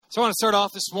So I want to start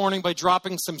off this morning by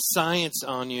dropping some science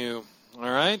on you, all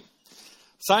right?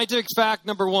 Scientific fact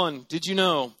number 1, did you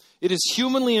know it is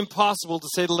humanly impossible to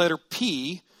say the letter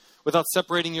P without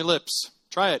separating your lips?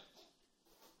 Try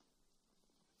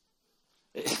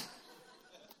it.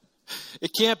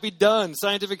 It can't be done.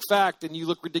 Scientific fact, and you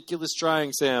look ridiculous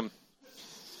trying, Sam.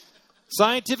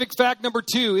 Scientific fact number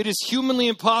 2, it is humanly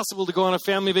impossible to go on a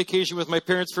family vacation with my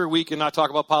parents for a week and not talk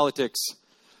about politics.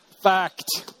 Fact.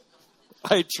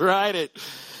 I tried it.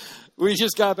 We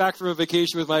just got back from a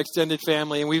vacation with my extended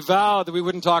family, and we vowed that we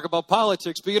wouldn't talk about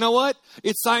politics. But you know what?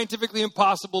 It's scientifically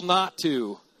impossible not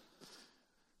to.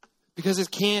 Because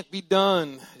it can't be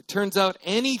done. It turns out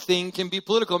anything can be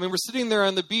political. I mean, we're sitting there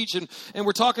on the beach, and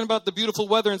we're talking about the beautiful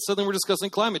weather, and suddenly we're discussing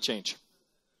climate change.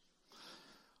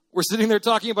 We're sitting there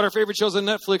talking about our favorite shows on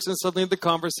Netflix, and suddenly the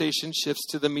conversation shifts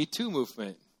to the Me Too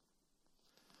movement.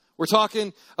 We're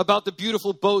talking about the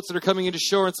beautiful boats that are coming into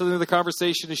shore, and suddenly the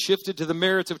conversation is shifted to the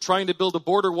merits of trying to build a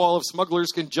border wall if smugglers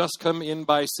can just come in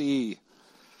by sea.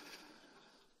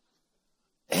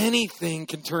 Anything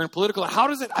can turn political. How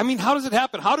does it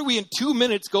happen? How do we in 2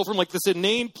 minutes go from like this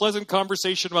inane, pleasant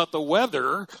conversation about the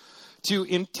weather to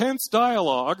intense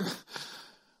dialogue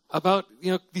about,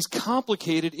 these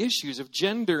complicated issues of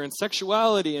gender and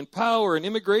sexuality and power and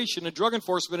immigration and drug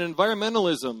enforcement and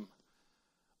environmentalism?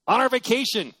 On our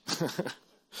vacation.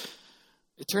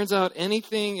 It turns out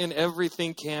anything and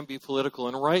everything can be political.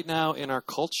 And right now in our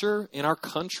culture, in our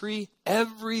country,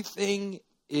 everything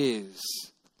is.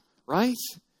 Right?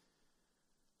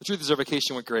 The truth is our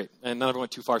vacation went great. And none of it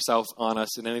went too far south on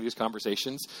us in any of these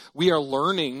conversations. We are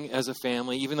learning as a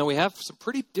family, even though we have some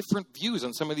pretty different views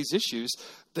on some of these issues,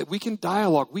 that we can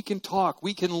dialogue, we can talk,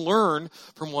 we can learn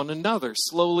from one another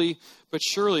slowly but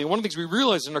surely. And one of the things we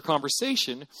realized in our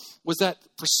conversation was that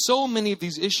for so many of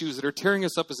these issues that are tearing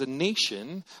us up as a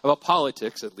nation, about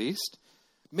politics at least,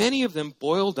 many of them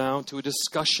boil down to a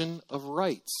discussion of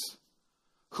rights.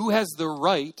 Who has the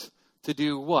right to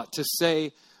do what? To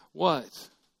say what?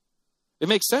 It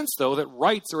makes sense, though, that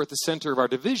rights are at the center of our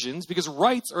divisions because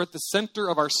rights are at the center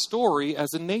of our story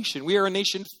as a nation. We are a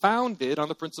nation founded on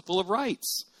the principle of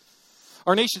rights.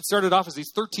 Our nation started off as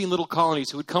these 13 little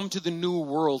colonies who would come to the new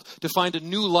world to find a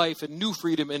new life and new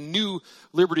freedom and new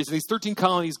liberties. And these 13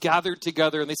 colonies gathered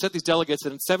together and they sent these delegates.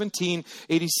 And in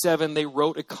 1787, they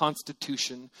wrote a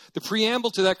constitution. The preamble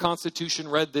to that constitution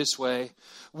read this way: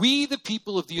 "We, the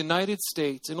people of the United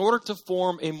States, in order to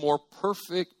form a more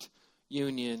perfect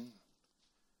union."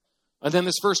 And then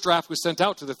this first draft was sent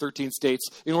out to the 13 states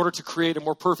in order to create a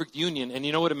more perfect union. And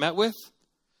you know what it met with?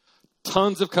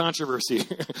 Tons of controversy.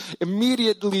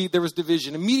 Immediately there was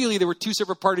division. Immediately there were two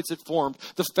separate parties that formed.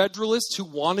 The Federalists who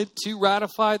wanted to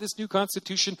ratify this new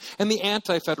constitution and the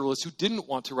Anti-Federalists who didn't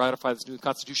want to ratify this new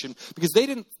constitution because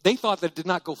they thought that it did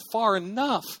not go far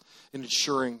enough in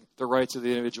ensuring the rights of the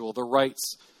individual, the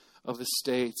rights of the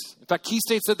states. In fact, key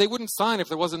states said they wouldn't sign if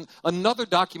there wasn't another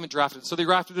document drafted. So they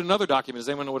drafted another document. Does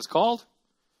anyone know what it's called?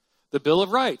 The Bill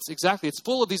of Rights. Exactly. It's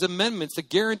full of these amendments that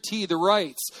guarantee the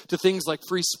rights to things like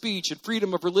free speech and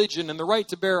freedom of religion and the right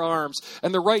to bear arms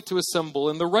and the right to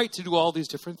assemble and the right to do all these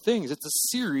different things. It's a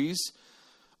series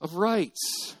of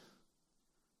rights.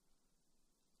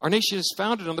 Our nation is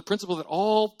founded on the principle that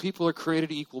all people are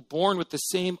created equal, born with the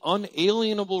same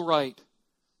unalienable right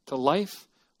to life,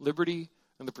 liberty,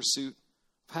 and the pursuit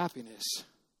of happiness.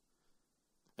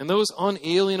 And those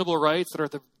unalienable rights that are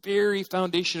at the very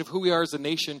foundation of who we are as a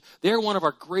nation, they're one of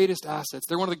our greatest assets.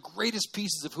 They're one of the greatest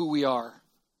pieces of who we are.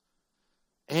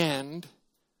 And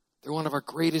they're one of our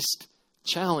greatest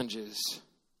challenges.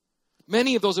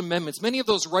 Many of those amendments, many of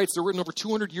those rights that were written over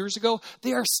 200 years ago,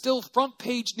 they are still front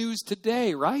page news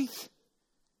today, right?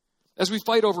 As we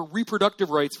fight over reproductive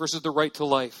rights versus the right to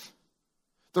life.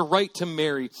 The right to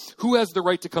marry. Who has the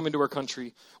right to come into our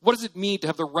country? What does it mean to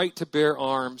have the right to bear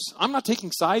arms? I'm not taking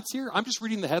sides here. I'm just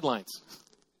reading the headlines.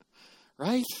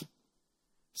 Right?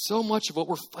 So much of what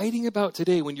we're fighting about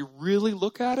today, when you really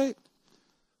look at it,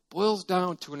 boils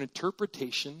down to an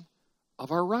interpretation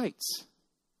of our rights.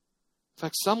 In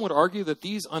fact, some would argue that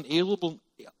these unalienable,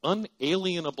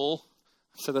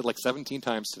 I've said that like 17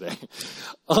 times today,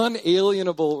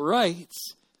 unalienable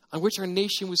rights on which our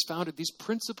nation was founded, these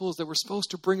principles that were supposed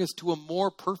to bring us to a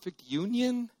more perfect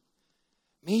union,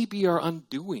 may be our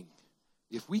undoing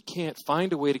if we can't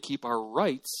find a way to keep our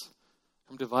rights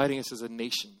from dividing us as a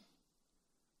nation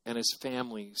and as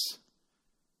families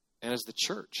and as the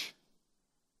church.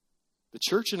 The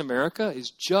church in America is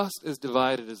just as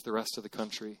divided as the rest of the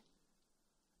country.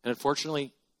 And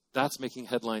unfortunately, that's making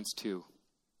headlines too.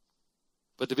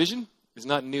 But division is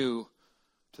not new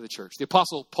to the church. The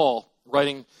Apostle Paul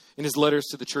writing in his letters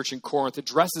to the church in Corinth,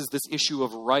 addresses this issue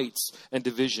of rights and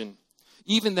division.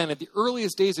 Even then, at the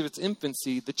earliest days of its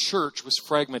infancy, the church was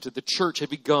fragmented. The church had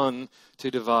begun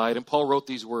to divide. And Paul wrote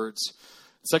these words,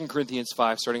 2 Corinthians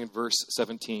 5, starting in verse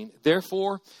 17.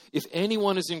 Therefore, if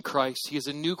anyone is in Christ, he is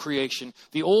a new creation.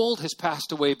 The old has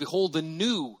passed away. Behold, the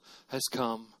new has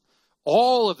come.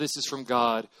 All of this is from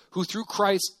God, who through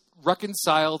Christ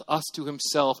reconciled us to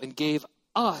himself and gave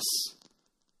us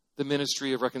the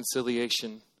ministry of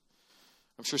reconciliation.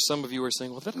 I'm sure some of you are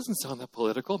saying, well, that doesn't sound that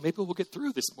political. Maybe we'll get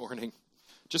through this morning.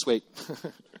 Just wait.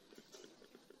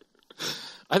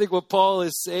 I think what Paul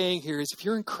is saying here is if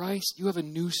you're in Christ, you have a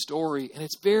new story, and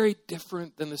it's very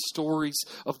different than the stories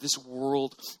of this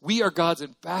world. We are God's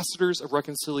ambassadors of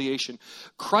reconciliation.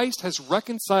 Christ has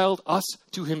reconciled us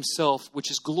to himself,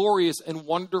 which is glorious and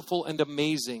wonderful and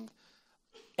amazing.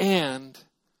 And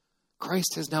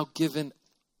Christ has now given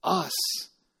us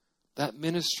that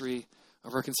ministry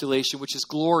of reconciliation, which is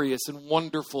glorious and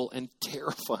wonderful and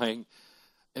terrifying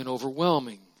and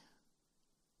overwhelming.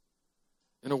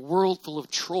 In a world full of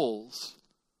trolls,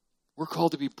 we're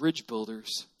called to be bridge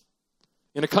builders.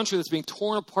 In a country that's being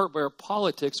torn apart by our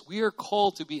politics, we are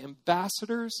called to be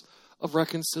ambassadors of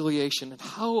reconciliation. And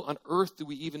how on earth do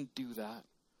we even do that?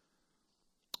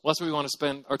 Well, that's what we want to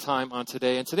spend our time on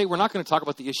today. And today we're not going to talk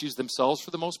about the issues themselves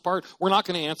for the most part. We're not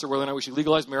going to answer whether or not we should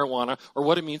legalize marijuana or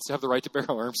what it means to have the right to bear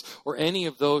arms or any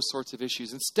of those sorts of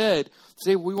issues. Instead,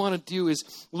 today what we want to do is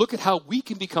look at how we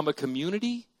can become a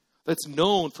community that's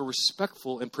known for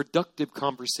respectful and productive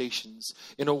conversations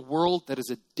in a world that is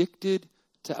addicted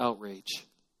to outrage.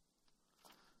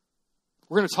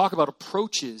 We're going to talk about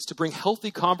approaches to bring healthy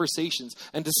conversations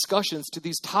and discussions to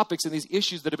these topics and these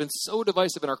issues that have been so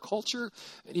divisive in our culture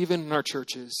and even in our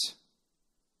churches.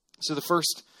 So the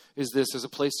first is this, as a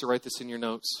place to write this in your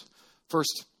notes.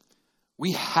 First,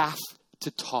 we have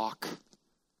to talk.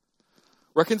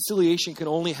 Reconciliation can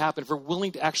only happen if we're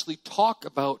willing to actually talk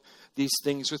about these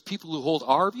things with people who hold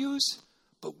our views,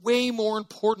 but way more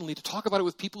importantly, to talk about it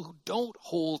with people who don't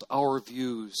hold our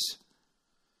views.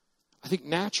 I think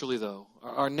naturally, though,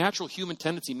 our natural human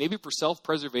tendency, maybe for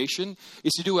self-preservation,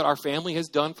 is to do what our family has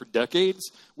done for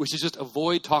decades, which is just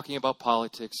avoid talking about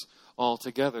politics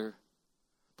altogether.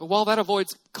 But while that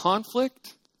avoids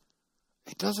conflict,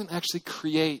 it doesn't actually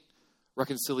create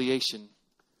reconciliation,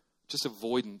 just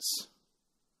avoidance.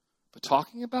 But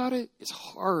talking about it is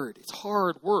hard. It's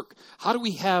hard work. How do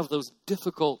we have those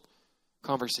difficult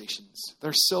conversations that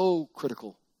are so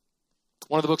critical?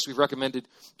 One of the books we've recommended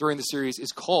during the series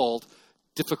is called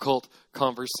Difficult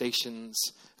Conversations.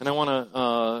 And I want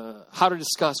to, How to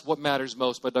Discuss What Matters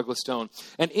Most by Douglas Stone.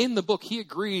 And in the book, he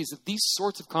agrees that these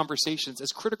sorts of conversations,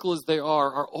 as critical as they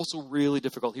are also really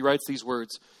difficult. He writes these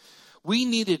words: we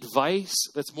need advice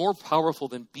that's more powerful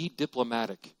than be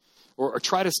diplomatic or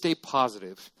try to stay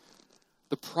positive.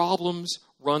 The problems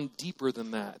run deeper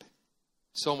than that.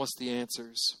 So must the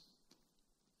answers.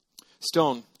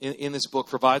 Stone, in this book,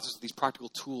 provides us with these practical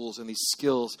tools and these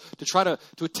skills to try to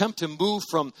attempt to move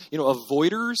from,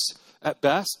 avoiders at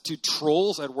best to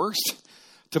trolls at worst,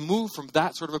 to move from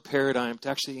that sort of a paradigm to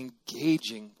actually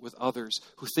engaging with others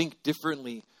who think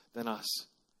differently than us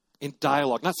in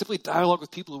dialogue. Not simply dialogue with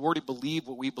people who already believe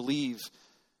what we believe,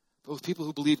 but with people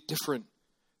who believe different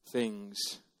things.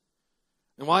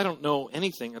 And while I don't know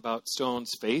anything about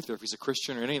Stone's faith, or if he's a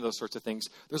Christian or any of those sorts of things,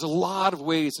 there's a lot of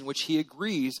ways in which he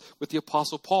agrees with the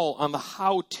Apostle Paul on the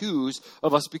how-tos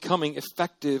of us becoming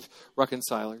effective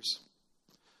reconcilers.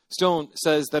 Stone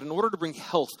says that in order to bring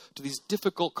health to these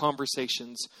difficult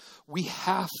conversations, we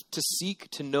have to seek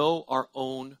to know our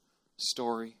own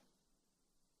story.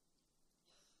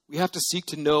 We have to seek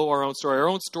to know our own story. Our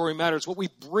own story matters. What we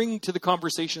bring to the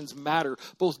conversations matter,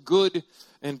 both good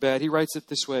and bad. He writes it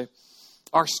this way: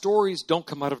 our stories don't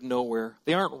come out of nowhere.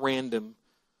 They aren't random.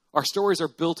 Our stories are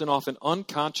built in often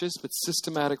unconscious but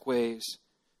systematic ways.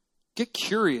 Get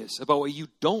curious about what you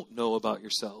don't know about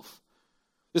yourself.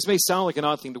 This may sound like an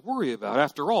odd thing to worry about.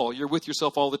 After all, you're with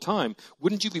yourself all the time.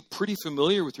 Wouldn't you be pretty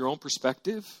familiar with your own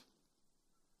perspective?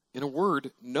 In a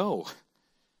word, no.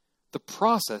 The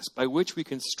process by which we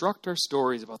construct our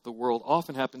stories about the world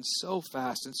often happens so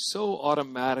fast and so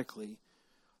automatically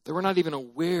that we're not even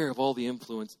aware of all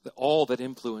that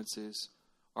influences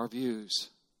our views.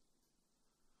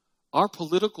 Our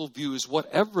political views,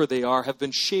 whatever they are, have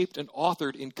been shaped and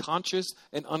authored in conscious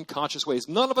and unconscious ways.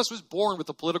 None of us was born with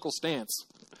a political stance.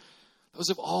 Those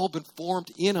have all been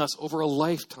formed in us over a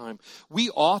lifetime. We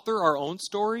author our own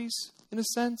stories, in a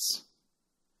sense,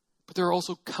 but there are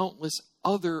also countless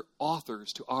other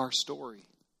authors to our story.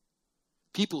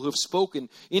 people who have spoken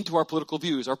into our political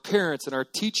views, our parents and our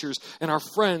teachers and our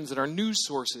friends and our news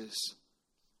sources.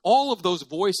 All of those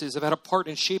voices have had a part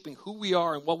in shaping who we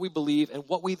are and what we believe and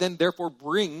what we then therefore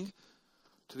bring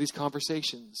to these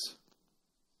conversations.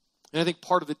 And I think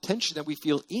part of the tension that we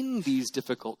feel in these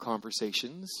difficult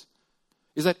conversations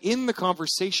is that in the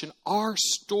conversation, our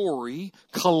story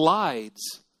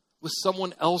collides with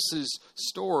someone else's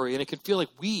story. And it can feel like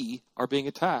we are being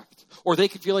attacked. Or they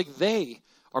can feel like they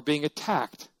are being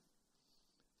attacked.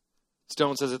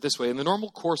 Stone says it this way: in the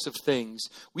normal course of things,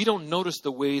 we don't notice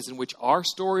the ways in which our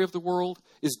story of the world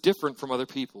is different from other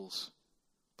people's.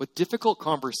 But difficult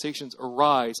conversations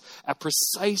arise at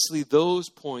precisely those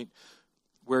points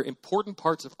where important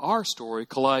parts of our story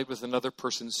collide with another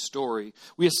person's story.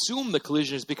 We assume the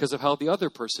collision is because of how the other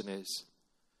person is.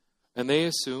 And they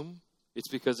assume it's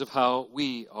because of how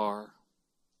we are.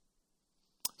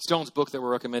 Stone's book that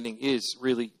we're recommending is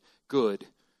really good.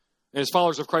 And as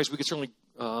followers of Christ, we can certainly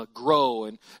grow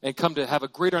and come to have a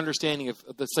greater understanding of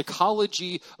the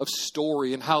psychology of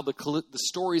story and how the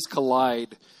stories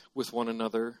collide with one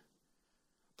another.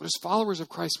 But as followers of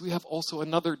Christ, we have also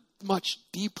another much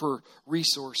deeper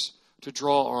resource to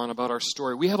draw on about our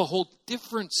story. We have a whole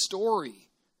different story,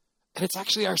 and it's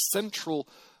actually our central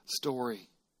story.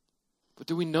 But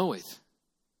do we know it?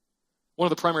 One of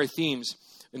the primary themes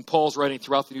in Paul's writing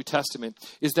throughout the New Testament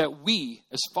is that we,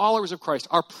 as followers of Christ,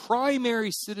 our primary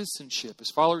citizenship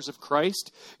as followers of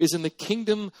Christ is in the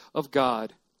kingdom of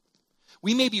God.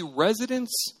 We may be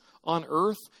residents on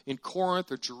earth in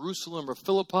Corinth or Jerusalem or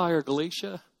Philippi or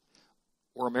Galatia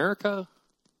or America,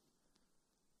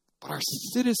 but our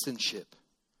citizenship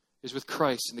is with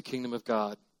Christ in the kingdom of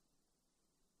God.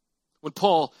 When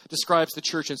Paul describes the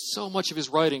church in so much of his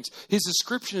writings, his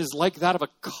description is like that of a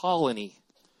colony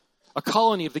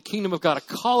of the kingdom of God, a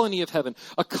colony of heaven,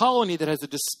 a colony that has a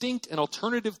distinct and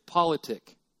alternative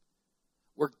politic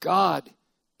where God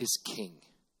is king.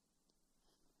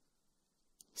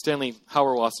 Stanley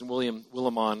Hauerwas and William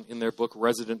Willimon, in their book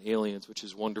Resident Aliens, which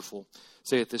is wonderful,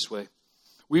 say it this way: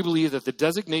 we believe that the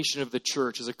designation of the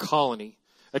church as a colony,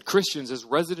 and Christians as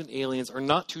resident aliens, are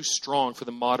not too strong for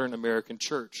the modern American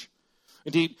church.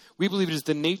 Indeed, we believe it is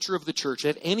the nature of the church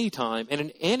at any time and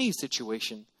in any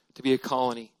situation to be a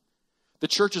colony. The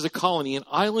church is a colony, an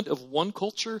island of one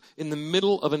culture in the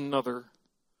middle of another.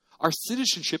 Our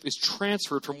citizenship is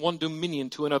transferred from one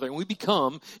dominion to another, and we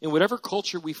become, in whatever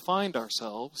culture we find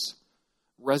ourselves,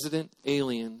 resident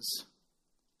aliens.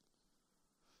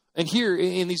 And here,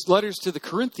 in these letters to the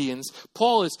Corinthians,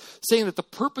 Paul is saying that the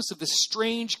purpose of this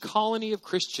strange colony of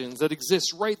Christians that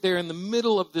exists right there in the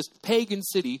middle of this pagan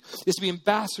city is to be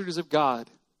ambassadors of God,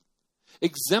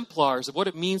 exemplars of what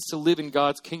it means to live in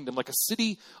God's kingdom, like a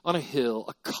city on a hill,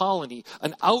 a colony,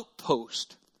 an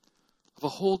outpost of a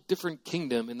whole different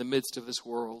kingdom in the midst of this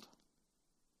world.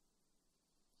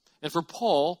 And for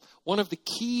Paul, one of the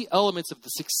key elements of the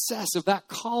success of that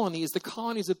colony is the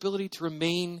colony's ability to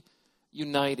remain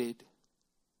united.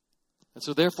 And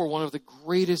so therefore, one of the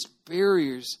greatest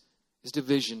barriers is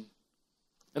division.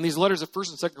 And these letters of 1st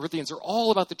and 2nd Corinthians are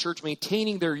all about the church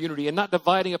maintaining their unity and not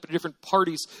dividing up into different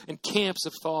parties and camps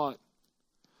of thought.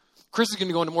 Chris is going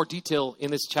to go into more detail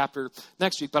in this chapter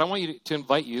next week, but I want to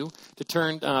invite you to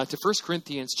turn to 1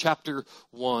 Corinthians chapter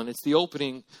 1. It's the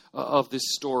opening of this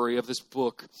story, of this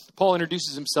book. Paul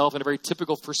introduces himself in a very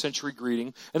typical first century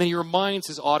greeting, and then he reminds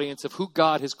his audience of who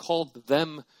God has called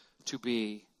them to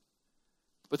be.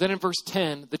 But then in verse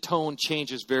 10, the tone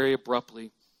changes very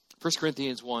abruptly. 1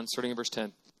 Corinthians 1, starting in verse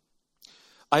 10.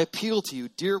 I appeal to you,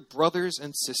 dear brothers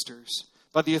and sisters,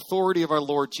 by the authority of our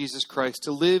Lord Jesus Christ,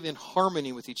 to live in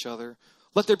harmony with each other.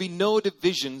 Let there be no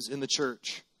divisions in the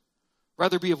church.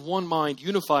 Rather be of one mind,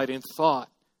 unified in thought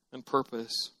and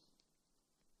purpose.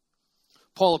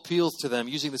 Paul appeals to them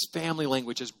using this family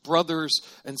language as brothers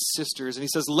and sisters. And he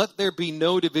says, let there be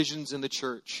no divisions in the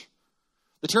church.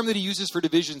 The term that he uses for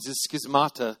divisions is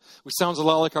schismata, which sounds a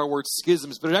lot like our word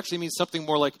schisms, but it actually means something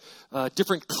more like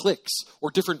different cliques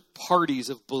or different parties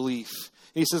of belief.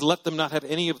 And he says, let them not have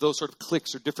any of those sort of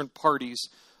cliques or different parties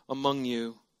among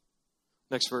you.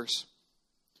 Next verse.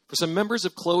 For some members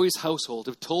of Chloe's household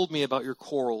have told me about your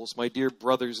quarrels, my dear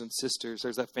brothers and sisters.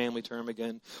 There's that family term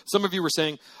again. Some of you were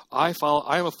saying, I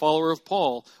am a follower of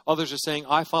Paul. Others are saying,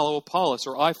 I follow Apollos,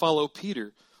 or I follow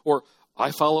Peter, or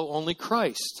I follow only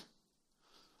Christ.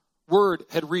 Word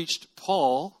had reached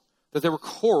Paul that there were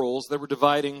quarrels that were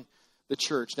dividing the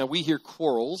church. Now, we hear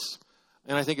quarrels,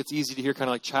 and I think it's easy to hear kind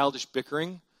of like childish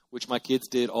bickering, which my kids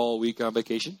did all week on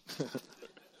vacation.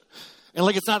 And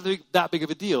like it's not that big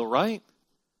of a deal, right?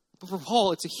 But for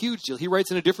Paul, it's a huge deal. He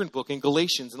writes in a different book, in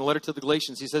Galatians, in the letter to the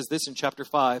Galatians, he says this in chapter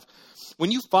 5.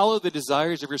 When you follow the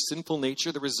desires of your sinful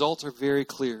nature, the results are very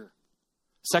clear.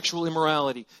 Sexual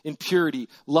immorality, impurity,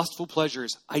 lustful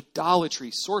pleasures,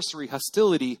 idolatry, sorcery,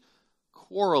 hostility,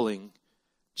 quarreling,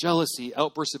 jealousy,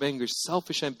 outbursts of anger,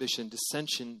 selfish ambition,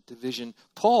 dissension, division.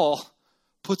 Paul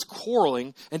puts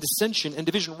quarreling and dissension and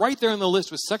division right there on the list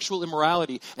with sexual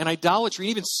immorality and idolatry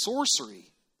and even sorcery.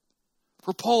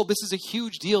 For Paul, this is a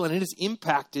huge deal, and it has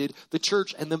impacted the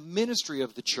church and the ministry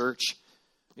of the church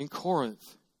in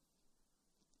Corinth.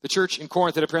 The church in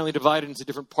Corinth had apparently divided into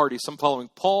different parties, some following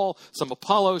Paul, some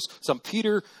Apollos, some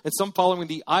Peter, and some following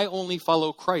the I only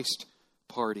follow Christ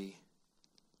party.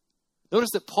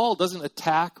 Notice that Paul doesn't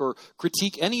attack or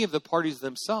critique any of the parties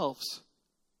themselves.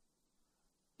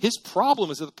 His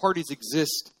problem is that the parties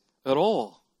exist at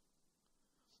all.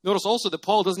 Notice also that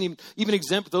Paul doesn't even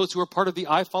exempt those who are part of the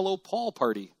I follow Paul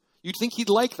party. You'd think he'd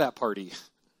like that party.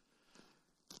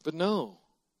 But no.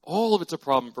 All of it's a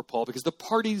problem for Paul because the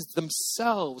parties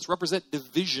themselves represent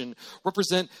division,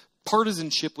 represent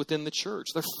partisanship within the church.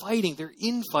 They're fighting, they're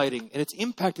infighting, and it's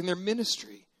impacting their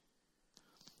ministry.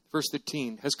 Verse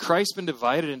 15, has Christ been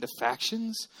divided into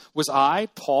factions? Was I,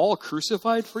 Paul,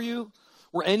 crucified for you?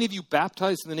 Were any of you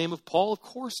baptized in the name of Paul? Of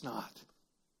course not.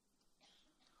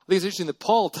 I think it's interesting that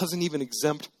Paul doesn't even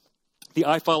exempt the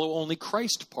I follow only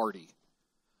Christ party.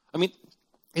 I mean,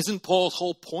 isn't Paul's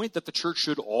whole point that the church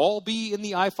should all be in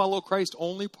the I follow Christ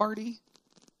only party?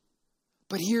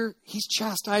 But here, he's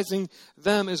chastising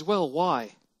them as well.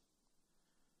 Why?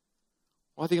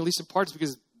 Well, I think at least in part it's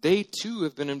because they too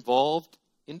have been involved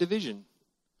in division.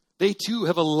 They too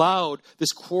have allowed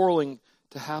this quarreling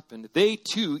to happen. They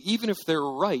too, even if they're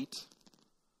right,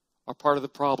 are part of the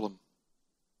problem.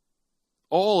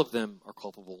 All of them are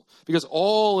culpable because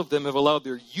all of them have allowed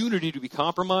their unity to be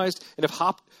compromised and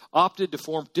have opted to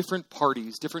form different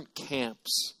parties, different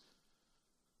camps.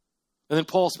 And then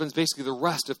Paul spends basically the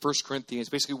rest of 1 Corinthians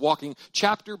basically walking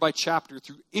chapter by chapter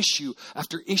through issue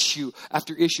after issue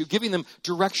after issue, giving them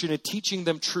direction and teaching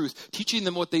them truth, teaching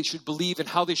them what they should believe and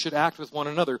how they should act with one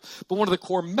another. But one of the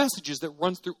core messages that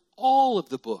runs through all of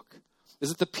the book is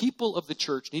that the people of the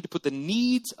church need to put the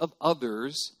needs of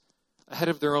others ahead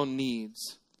of their own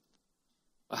needs,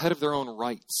 ahead of their own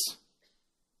rights.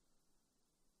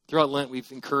 Throughout Lent, we've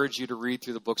encouraged you to read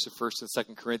through the books of 1 and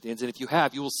 2 Corinthians. And if you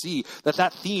have, you will see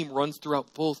that theme runs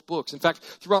throughout both books. In fact,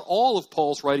 throughout all of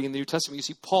Paul's writing in the New Testament, you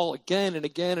see Paul again and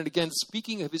again and again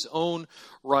speaking of his own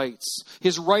rights.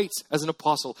 His rights as an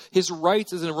apostle. His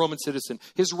rights as a Roman citizen.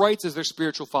 His rights as their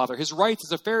spiritual father. His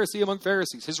rights as a Pharisee among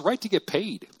Pharisees. His right to get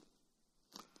paid.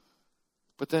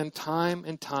 But then time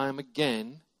and time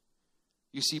again,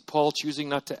 you see Paul choosing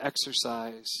not to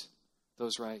exercise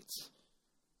those rights.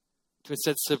 To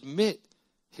instead submit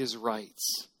his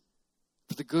rights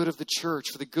for the good of the church,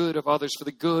 for the good of others, for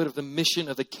the good of the mission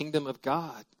of the kingdom of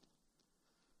God.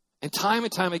 And time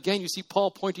again, you see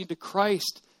Paul pointing to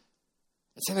Christ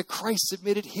and saying that Christ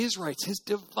submitted his rights, his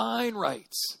divine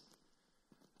rights,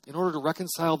 in order to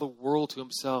reconcile the world to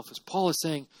himself. As Paul is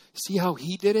saying, see how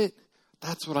he did it?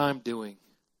 That's what I'm doing.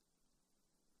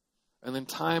 And then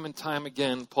time and time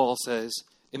again, Paul says,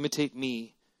 imitate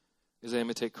me as I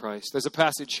imitate Christ. There's a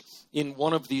passage in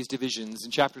one of these divisions in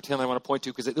chapter 10 I want to point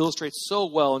to because it illustrates so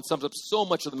well and sums up so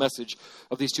much of the message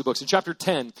of these two books. In chapter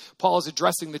 10, Paul is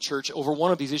addressing the church over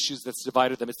one of these issues that's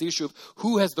divided them. It's the issue of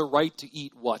who has the right to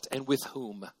eat what and with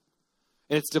whom.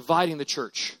 And it's dividing the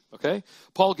church, okay?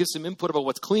 Paul gives some input about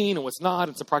what's clean and what's not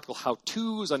and some practical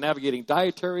how-tos on navigating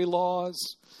dietary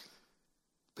laws.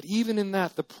 But even in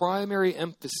that, the primary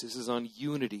emphasis is on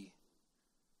unity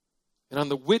and on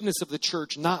the witness of the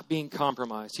church not being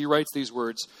compromised. He writes these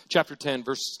words, chapter 10,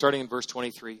 starting in verse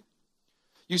 23.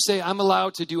 You say, I'm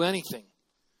allowed to do anything,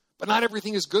 but not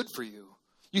everything is good for you.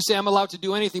 You say, I'm allowed to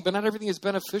do anything, but not everything is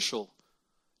beneficial.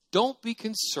 Don't be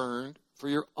concerned for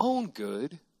your own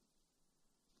good,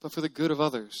 but for the good of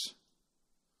others.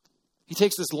 He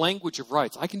takes this language of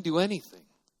rights. I can do anything.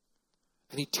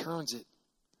 And he turns it.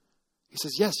 He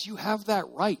says, yes, you have that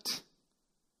right,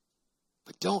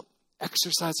 but don't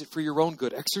exercise it for your own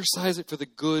good. Exercise it for the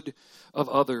good of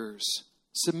others.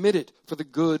 Submit it for the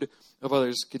good of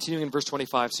others. Continuing in verse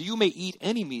 25. So you may eat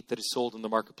any meat that is sold in the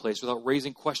marketplace without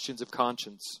raising questions of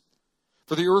conscience.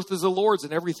 For the earth is the Lord's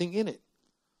and everything in it.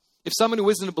 If someone who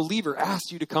isn't a believer asks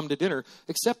you to come to dinner,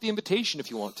 accept the invitation if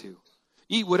you want to.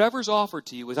 Eat whatever's offered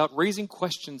to you without raising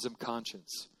questions of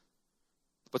conscience.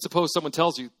 But suppose someone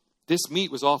tells you, this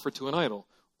meat was offered to an idol.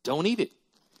 Don't eat it,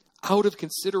 out of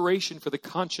consideration for the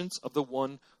conscience of the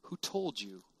one who told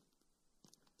you.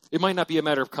 It might not be a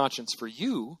matter of conscience for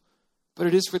you, but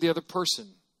it is for the other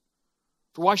person.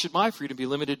 For why should my freedom be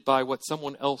limited by what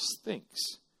someone else thinks?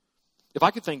 If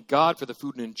I could thank God for the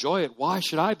food and enjoy it, why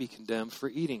should I be condemned for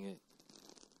eating it?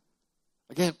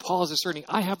 Again, Paul is asserting,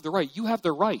 I have the right. You have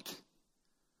the right.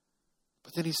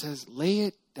 But then he says, lay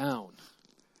it down.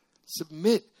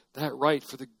 Submit that right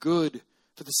for the good,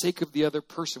 for the sake of the other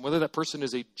person, whether that person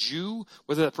is a Jew,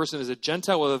 whether that person is a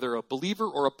Gentile, whether they're a believer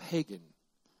or a pagan.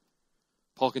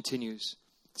 Paul continues,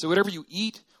 so whatever you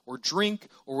eat or drink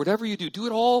or whatever you do, do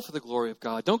it all for the glory of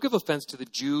God. Don't give offense to the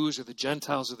Jews or the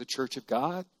Gentiles or the church of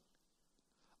God.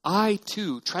 I,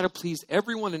 too, try to please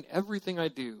everyone in everything I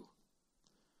do.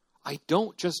 I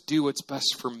don't just do what's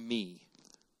best for me.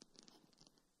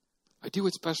 I do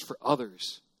what's best for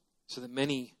others so that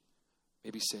many may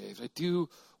be saved. I do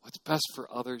what's best for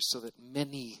others so that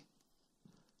many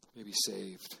may be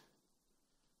saved.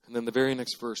 And then the very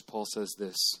next verse, Paul says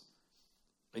this,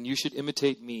 and you should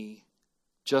imitate me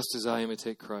just as I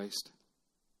imitate Christ.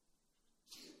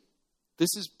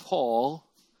 This is Paul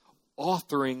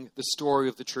authoring the story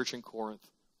of the church in Corinth.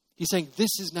 He's saying,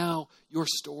 this is now your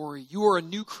story. You are a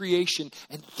new creation,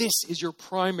 and this is your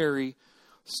primary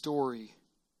story.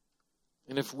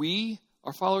 And if we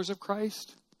are followers of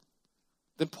Christ,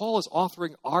 then Paul is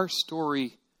authoring our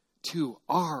story too,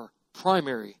 our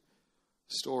primary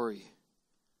story.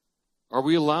 Are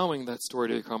we allowing that story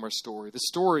to become our story? The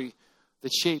story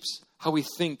that shapes how we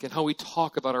think and how we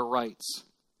talk about our rights.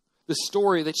 The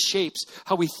story that shapes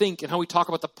how we think and how we talk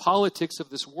about the politics of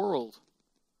this world.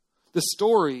 The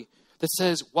story that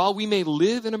says, while we may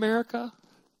live in America,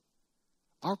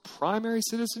 our primary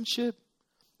citizenship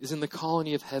is in the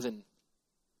colony of heaven,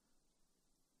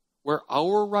 where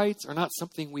our rights are not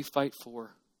something we fight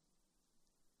for.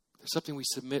 They're something we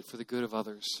submit for the good of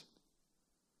others.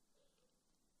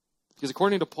 Because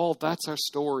according to Paul, that's our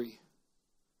story.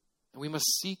 And we must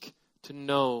seek to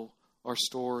know our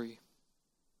story.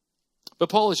 But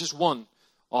Paul is just one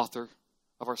author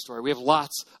of our story. We have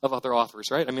lots of other authors,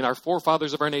 right? I mean, our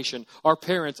forefathers of our nation, our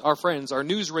parents, our friends, our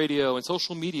news radio and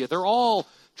social media, they're all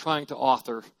trying to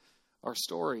author our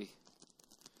story.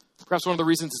 Perhaps one of the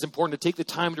reasons it's important to take the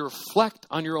time to reflect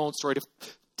on your own story,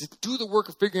 to do the work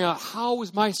of figuring out how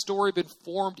has my story been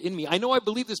formed in me. I know I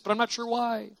believe this, but I'm not sure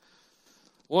why.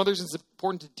 One of the reasons it's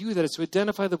important to do that is to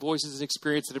identify the voices and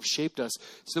experiences that have shaped us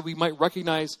so that we might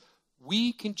recognize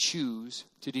we can choose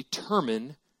to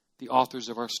determine the authors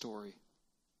of our story.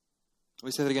 Let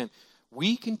me say that again.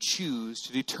 We can choose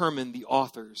to determine the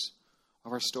authors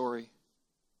of our story.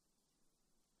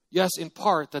 Yes, in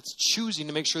part, that's choosing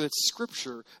to make sure that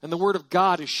Scripture and the Word of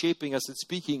God is shaping us and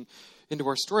speaking into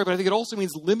our story. But I think it also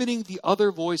means limiting the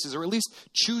other voices, or at least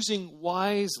choosing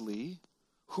wisely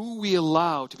who we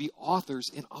allow to be authors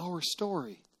in our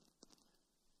story.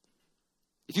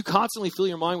 If you constantly fill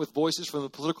your mind with voices from the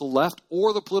political left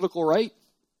or the political right,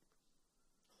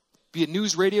 be it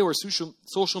news radio or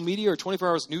social media or 24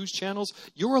 hours news channels,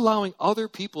 you're allowing other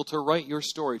people to write your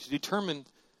story, to determine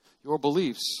your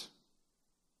beliefs.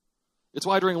 It's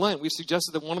why during Lent we've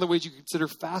suggested that one of the ways you can consider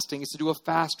fasting is to do a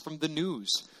fast from the news,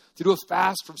 to do a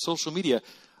fast from social media.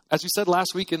 As we said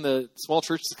last week in the Small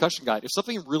Church Discussion Guide, if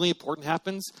something really important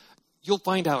happens, you'll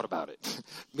find out about it,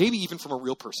 maybe even from a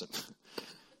real person.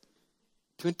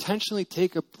 To intentionally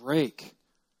take a break,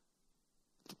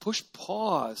 to push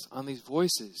pause on these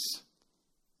voices.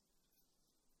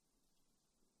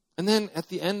 And then at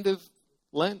the end of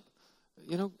Lent,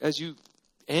 as you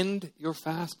end your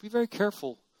fast, be very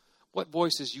careful what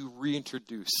voices you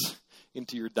reintroduce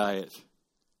into your diet.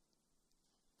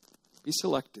 Be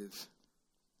selective.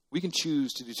 We can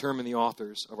choose to determine the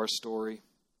authors of our story.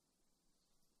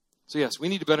 So yes, we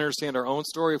need to better understand our own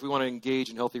story if we want to engage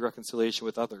in healthy reconciliation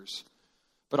with others.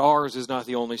 But ours is not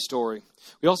the only story.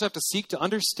 We also have to seek to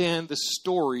understand the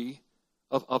story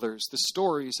of others, the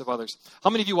stories of others. How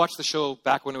many of you watched the show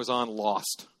back when it was on,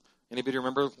 Lost? Anybody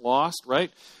remember Lost,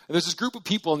 right? And there's this group of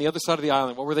people on the other side of the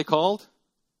island. What were they called?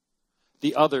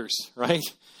 The others, right?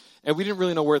 And we didn't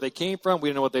really know where they came from. We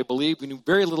didn't know what they believed. We knew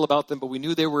very little about them, but we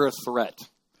knew they were a threat.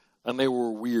 And they were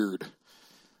weird.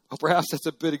 Well, perhaps that's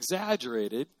a bit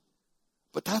exaggerated,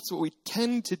 but that's what we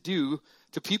tend to do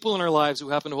to people in our lives who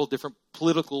happen to hold different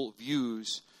political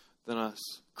views than us.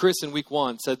 Chris in week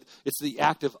 1 said it's the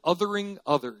act of othering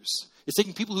others. It's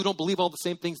taking people who don't believe all the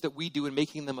same things that we do and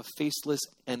making them a faceless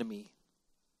enemy.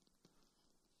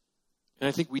 And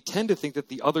I think we tend to think that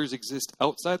the others exist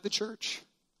outside the church.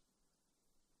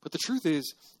 But the truth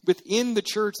is, within the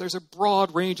church, there's a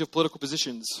broad range of political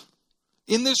positions.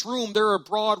 In this room, there are a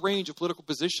broad range of political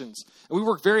positions. And we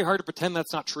work very hard to pretend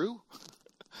that's not true.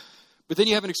 But then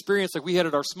you have an experience like we had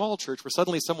at our small church where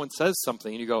suddenly someone says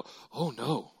something and you go, oh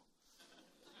no.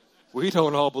 we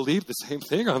don't all believe the same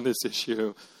thing on this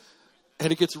issue.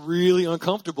 And it gets really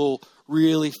uncomfortable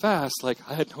really fast. Like,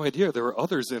 I had no idea there were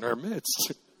others in our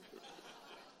midst.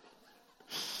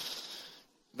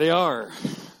 They are.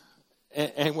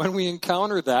 And when we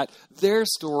encounter that, their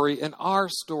story and our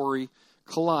story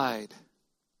collide.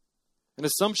 And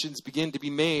assumptions begin to be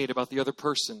made about the other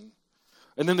person.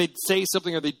 And then they say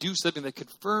something or they do something that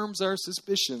confirms our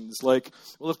suspicions. Like,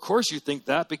 well, of course you think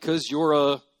that because you're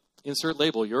a, insert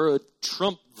label, you're a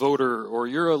Trump voter, or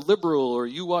you're a liberal, or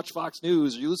you watch Fox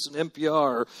News, or you listen to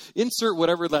NPR. Insert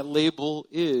whatever that label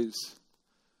is.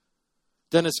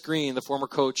 Dennis Green, the former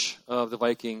coach of the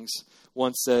Vikings,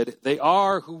 once said, "They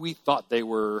are who we thought they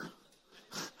were."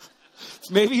 It's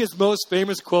maybe his most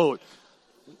famous quote.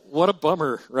 What a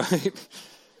bummer, right?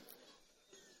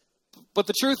 But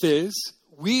the truth is,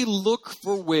 we look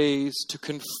for ways to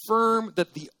confirm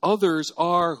that the others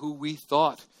are who we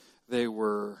thought they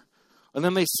were. And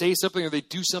then they say something or they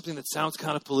do something that sounds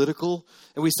kind of political,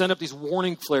 and we send up these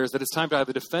warning flares that it's time to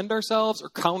either defend ourselves or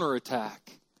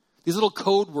counterattack. These little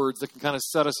code words that can kind of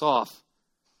set us off.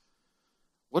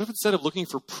 What if instead of looking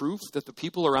for proof that the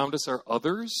people around us are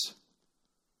others,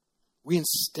 we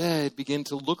instead begin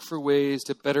to look for ways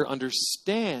to better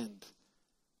understand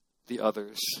the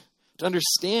others, to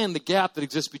understand the gap that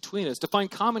exists between us, to find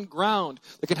common ground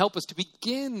that can help us to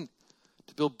begin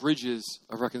to build bridges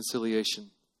of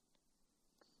reconciliation.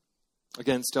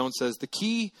 Again, Stone says the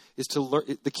key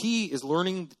is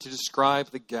learning to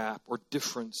describe the gap or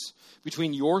difference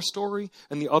between your story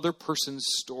and the other person's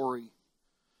story.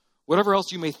 Whatever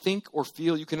else you may think or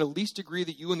feel, you can at least agree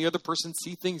that you and the other person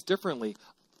see things differently.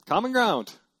 Common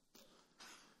ground.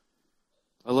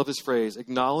 I love this phrase.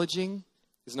 Acknowledging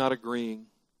is not agreeing.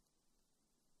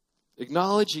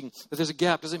 Acknowledging that there's a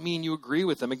gap doesn't mean you agree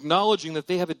with them. Acknowledging that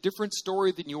they have a different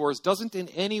story than yours doesn't in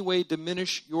any way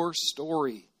diminish your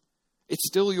story. It's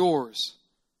still yours.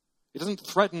 It doesn't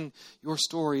threaten your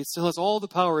story. It still has all the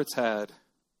power it's had.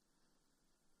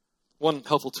 One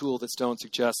helpful tool that Stone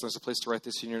suggests, there's a place to write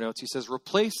this in your notes. He says,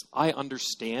 replace "I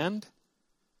understand"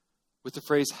 with the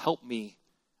phrase "help me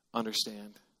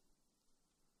understand."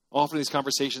 Often in these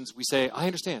conversations, we say, I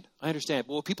understand. But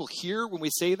what people hear when we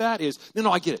say that is,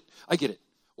 no, I get it.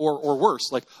 Or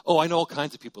worse, like, oh, I know all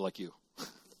kinds of people like you.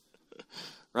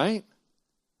 Right?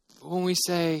 But when we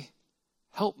say,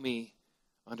 help me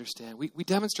understand, we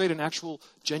demonstrate an actual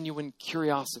genuine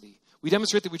curiosity. We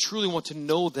demonstrate that we truly want to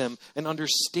know them and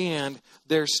understand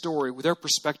their story, their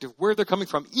perspective, where they're coming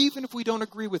from, even if we don't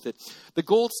agree with it. The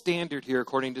gold standard here,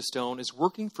 according to Stone, is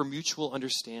working for mutual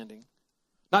understanding.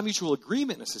 Not mutual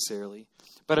agreement necessarily,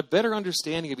 but a better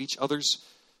understanding of each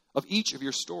of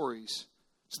your stories,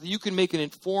 so that you can make an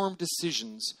informed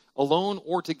decisions, alone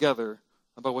or together,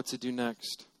 about what to do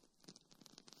next.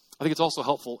 I think it's also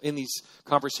helpful in these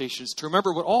conversations to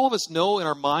remember what all of us know in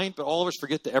our mind, but all of us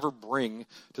forget to ever bring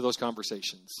to those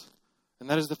conversations. And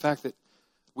that is the fact that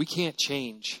we can't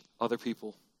change other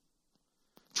people.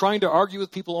 Trying to argue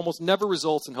with people almost never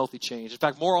results in healthy change. In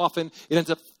fact, more often, it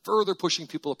ends up further pushing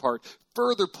people apart,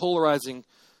 further polarizing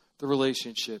the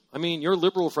relationship. I mean, your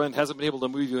liberal friend hasn't been able to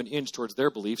move you an inch towards their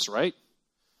beliefs, right?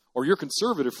 Or your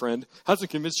conservative friend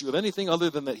hasn't convinced you of anything other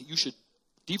than that you should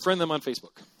defriend them on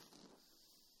Facebook.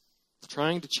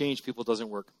 Trying to change people doesn't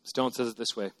work. Stone says it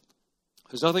this way.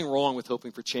 There's nothing wrong with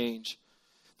hoping for change.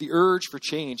 The urge for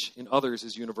change in others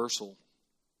is universal.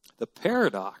 The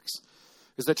paradox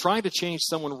is that trying to change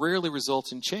someone rarely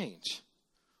results in change.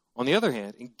 On the other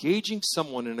hand, engaging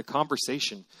someone in a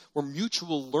conversation where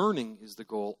mutual learning is the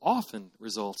goal often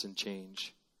results in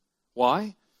change.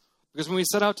 Why? Because when we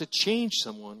set out to change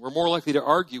someone, we're more likely to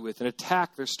argue with and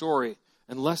attack their story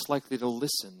and less likely to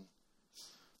listen.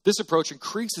 This approach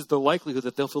increases the likelihood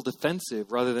that they'll feel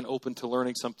defensive rather than open to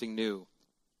learning something new.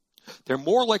 They're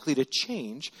more likely to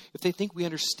change if they think we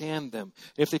understand them,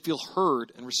 and if they feel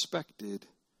heard and respected.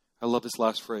 I love this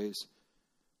last phrase.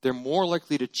 They're more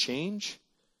likely to change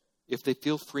if they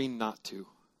feel free not to.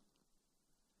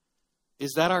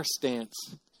 Is that our stance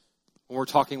when we're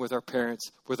talking with our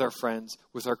parents, with our friends,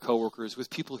 with our coworkers, with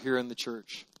people here in the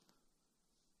church?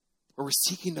 Or we're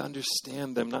seeking to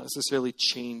understand them, not necessarily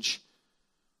change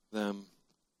them.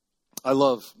 I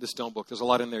love this Stone book. There's a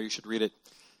lot in there. You should read it.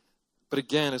 But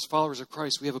again, as followers of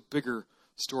Christ, we have a bigger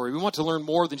story. We want to learn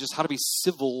more than just how to be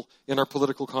civil in our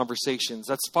political conversations.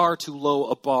 That's far too low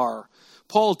a bar.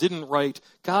 Paul didn't write,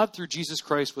 God through Jesus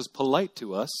Christ was polite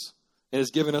to us and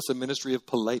has given us a ministry of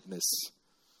politeness.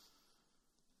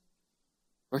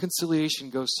 Reconciliation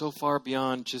goes so far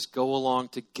beyond just go along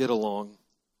to get along.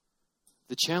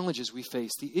 The challenges we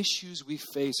face, the issues we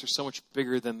face are so much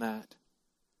bigger than that.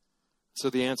 So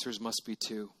the answers must be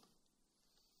two.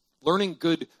 Learning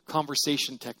good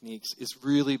conversation techniques is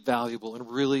really valuable and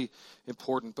really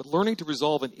important. But learning to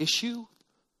resolve an issue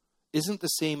isn't the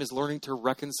same as learning to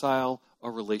reconcile a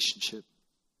relationship.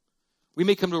 We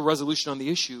may come to a resolution on the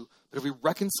issue, but have we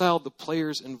reconciled the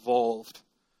players involved?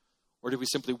 Or did we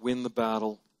simply win the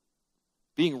battle?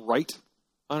 Being right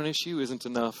on an issue isn't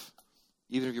enough,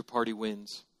 even if your party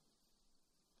wins.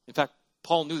 In fact,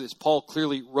 Paul knew this. Paul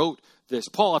clearly wrote this.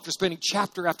 Paul, after spending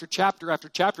chapter after chapter after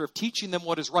chapter of teaching them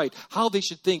what is right, how they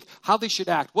should think, how they should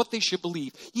act, what they should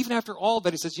believe, even after all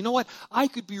that, he says, you know what? I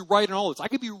could be right in all this. I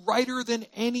could be righter than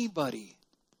anybody.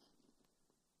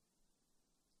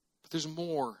 But there's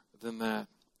more than that.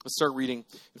 Let's start reading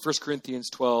in 1 Corinthians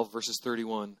 12, verses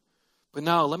 31. But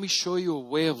now let me show you a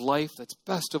way of life that's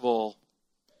best of all.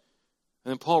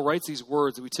 And then Paul writes these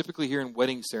words that we typically hear in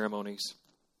wedding ceremonies.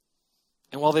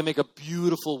 And while they make a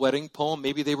beautiful wedding poem,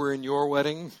 maybe they were in your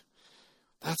wedding,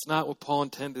 that's not what Paul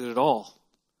intended at all.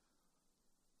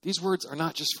 These words are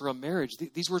not just for a marriage.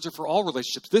 These words are for all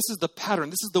relationships. This is the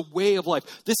pattern. This is the way of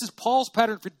life. This is Paul's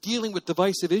pattern for dealing with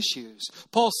divisive issues.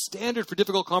 Paul's standard for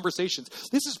difficult conversations.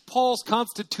 This is Paul's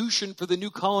constitution for the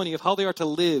new colony of how they are to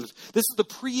live. This is the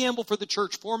preamble for the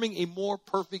church forming a more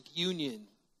perfect union.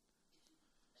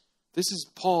 This is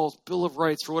Paul's Bill of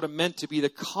Rights for what it meant to be the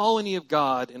colony of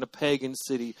God in a pagan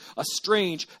city, a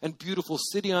strange and beautiful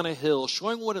city on a hill,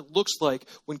 showing what it looks like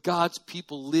when God's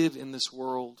people live in this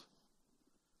world.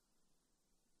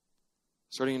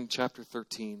 Starting in chapter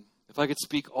 13, if I could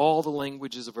speak all the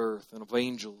languages of earth and of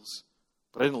angels,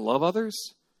 but I didn't love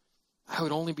others, I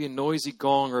would only be a noisy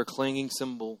gong or a clanging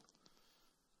cymbal.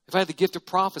 If I had the gift of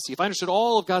prophecy, if I understood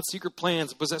all of God's secret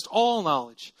plans and possessed all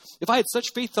knowledge, if I had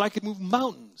such faith that I could move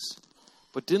mountains,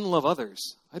 but didn't love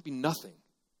others, I'd be nothing.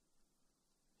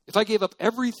 If I gave up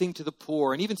everything to the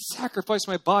poor and even sacrificed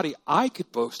my body, I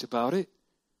could boast about it.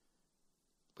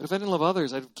 But if I didn't love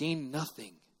others, I'd have gained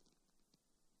nothing.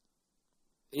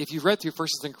 If you've read through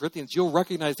 1 Corinthians, you'll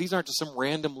recognize these aren't just some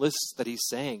random lists that he's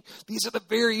saying. These are the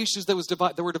very issues that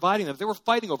were dividing them. They were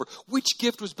fighting over which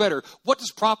gift was better. What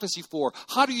does prophecy for?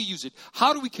 How do you use it?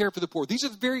 How do we care for the poor? These are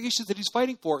the very issues that he's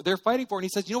fighting for. They're fighting for. And he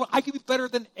says, you know what? I could be better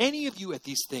than any of you at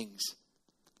these things.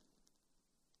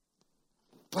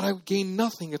 But I would gain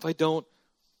nothing if I don't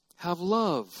have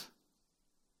love.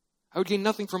 I would gain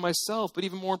nothing for myself, but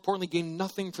even more importantly, gain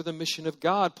nothing for the mission of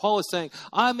God. Paul is saying,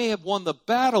 I may have won the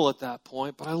battle at that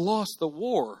point, but I lost the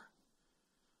war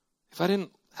if I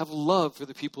didn't have love for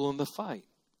the people in the fight.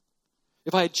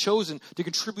 If I had chosen to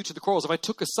contribute to the quarrels, if I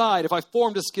took a side, if I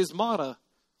formed a schismata,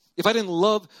 if I didn't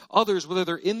love others, whether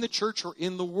they're in the church or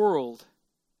in the world.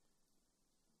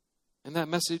 And that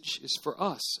message is for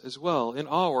us as well in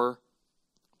our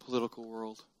political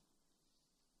world.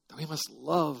 That we must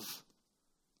love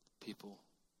people.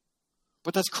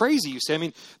 But that's crazy, you say. I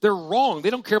mean, they're wrong.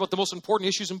 They don't care about the most important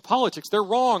issues in politics. They're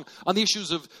wrong on the issues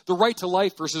of the right to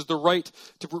life versus the right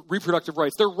to reproductive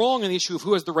rights. They're wrong on the issue of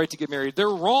who has the right to get married. They're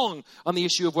wrong on the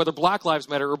issue of whether black lives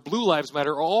matter or blue lives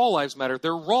matter or all lives matter.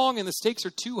 They're wrong and the stakes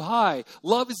are too high.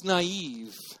 Love is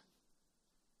naive.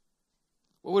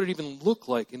 What would it even look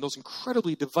like in those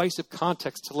incredibly divisive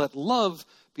contexts to let love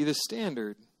be the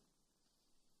standard?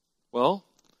 Well,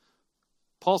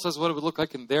 Paul says what it would look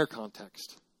like in their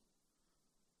context.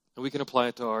 And we can apply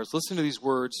it to ours. Listen to these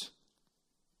words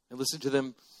and listen to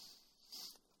them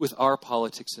with our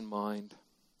politics in mind.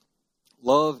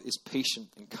 Love is patient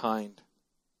and kind.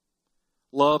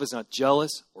 Love is not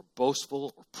jealous or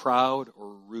boastful or proud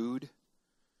or rude.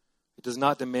 It does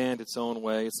not demand its own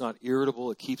way. It's not irritable.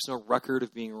 It keeps no record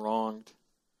of being wronged.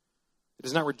 It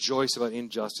does not rejoice about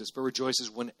injustice, but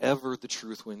rejoices whenever the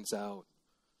truth wins out.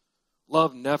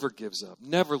 Love never gives up,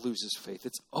 never loses faith.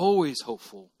 It's always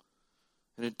hopeful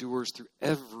and endures through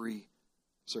every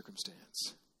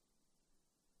circumstance.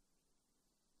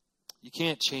 You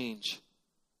can't change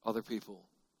other people,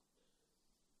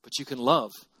 but you can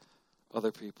love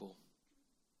other people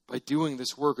by doing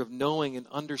this work of knowing and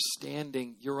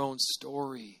understanding your own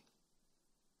story,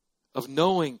 of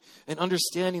knowing and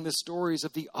understanding the stories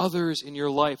of the others in your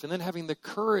life, and then having the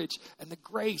courage and the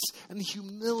grace and the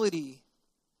humility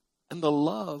and the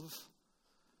love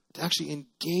to actually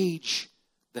engage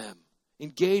them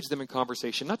in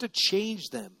conversation, not to change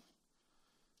them,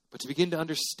 but to begin to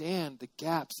understand the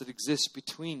gaps that exist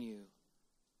between you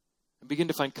and begin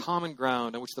to find common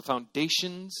ground on which the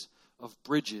foundations of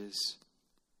bridges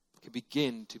can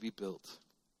begin to be built.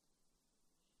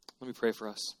 Let me pray for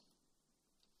us.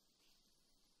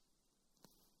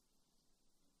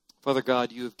 Father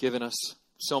God, you have given us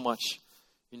so much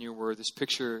in your word, this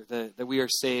picture that we are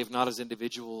saved not as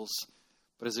individuals,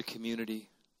 but as a community.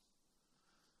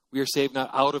 We are saved not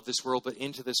out of this world, but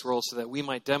into this world, so that we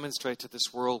might demonstrate to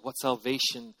this world what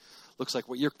salvation looks like,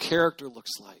 what your character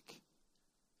looks like,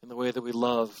 in the way that we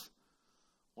love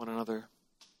one another.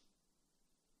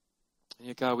 And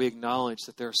yet, God, we acknowledge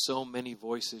that there are so many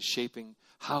voices shaping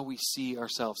how we see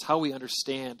ourselves, how we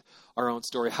understand our own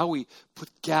story, how we put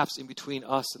gaps in between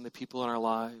us and the people in our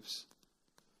lives.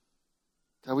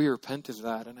 God, we repent of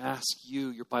that and ask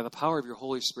you, by the power of your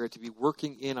Holy Spirit, to be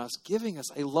working in us, giving us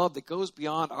a love that goes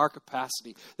beyond our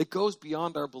capacity, that goes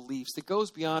beyond our beliefs, that goes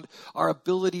beyond our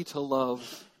ability to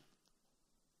love,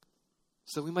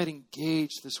 so we might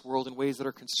engage this world in ways that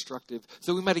are constructive,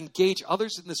 so we might engage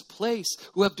others in this place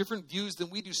who have different views than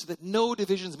we do, so that no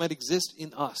divisions might exist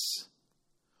in us,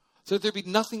 so that there be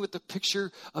nothing but the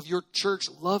picture of your church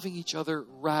loving each other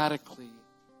radically.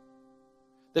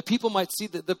 That people might see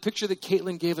the picture that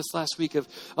Caitlin gave us last week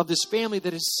of this family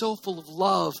that is so full of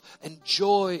love and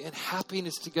joy and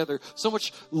happiness together. So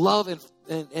much love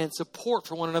and support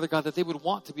for one another, God, that they would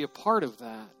want to be a part of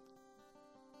that.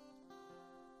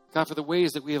 God, for the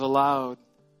ways that we have allowed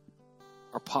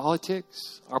our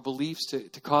politics, our beliefs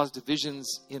to cause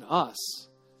divisions in us,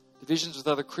 divisions with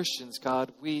other Christians,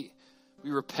 God, we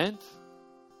repent.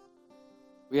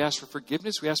 We ask for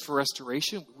forgiveness. We ask for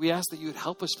restoration. We ask that you would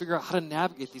help us figure out how to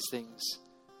navigate these things.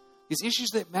 These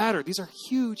issues that matter. These are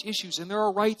huge issues. And there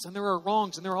are rights and there are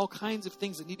wrongs. And there are all kinds of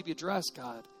things that need to be addressed,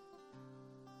 God.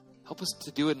 Help us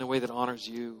to do it in a way that honors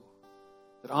you.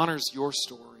 That honors your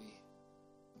story.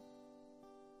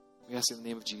 We ask in the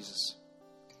name of Jesus.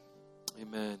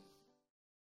 Amen.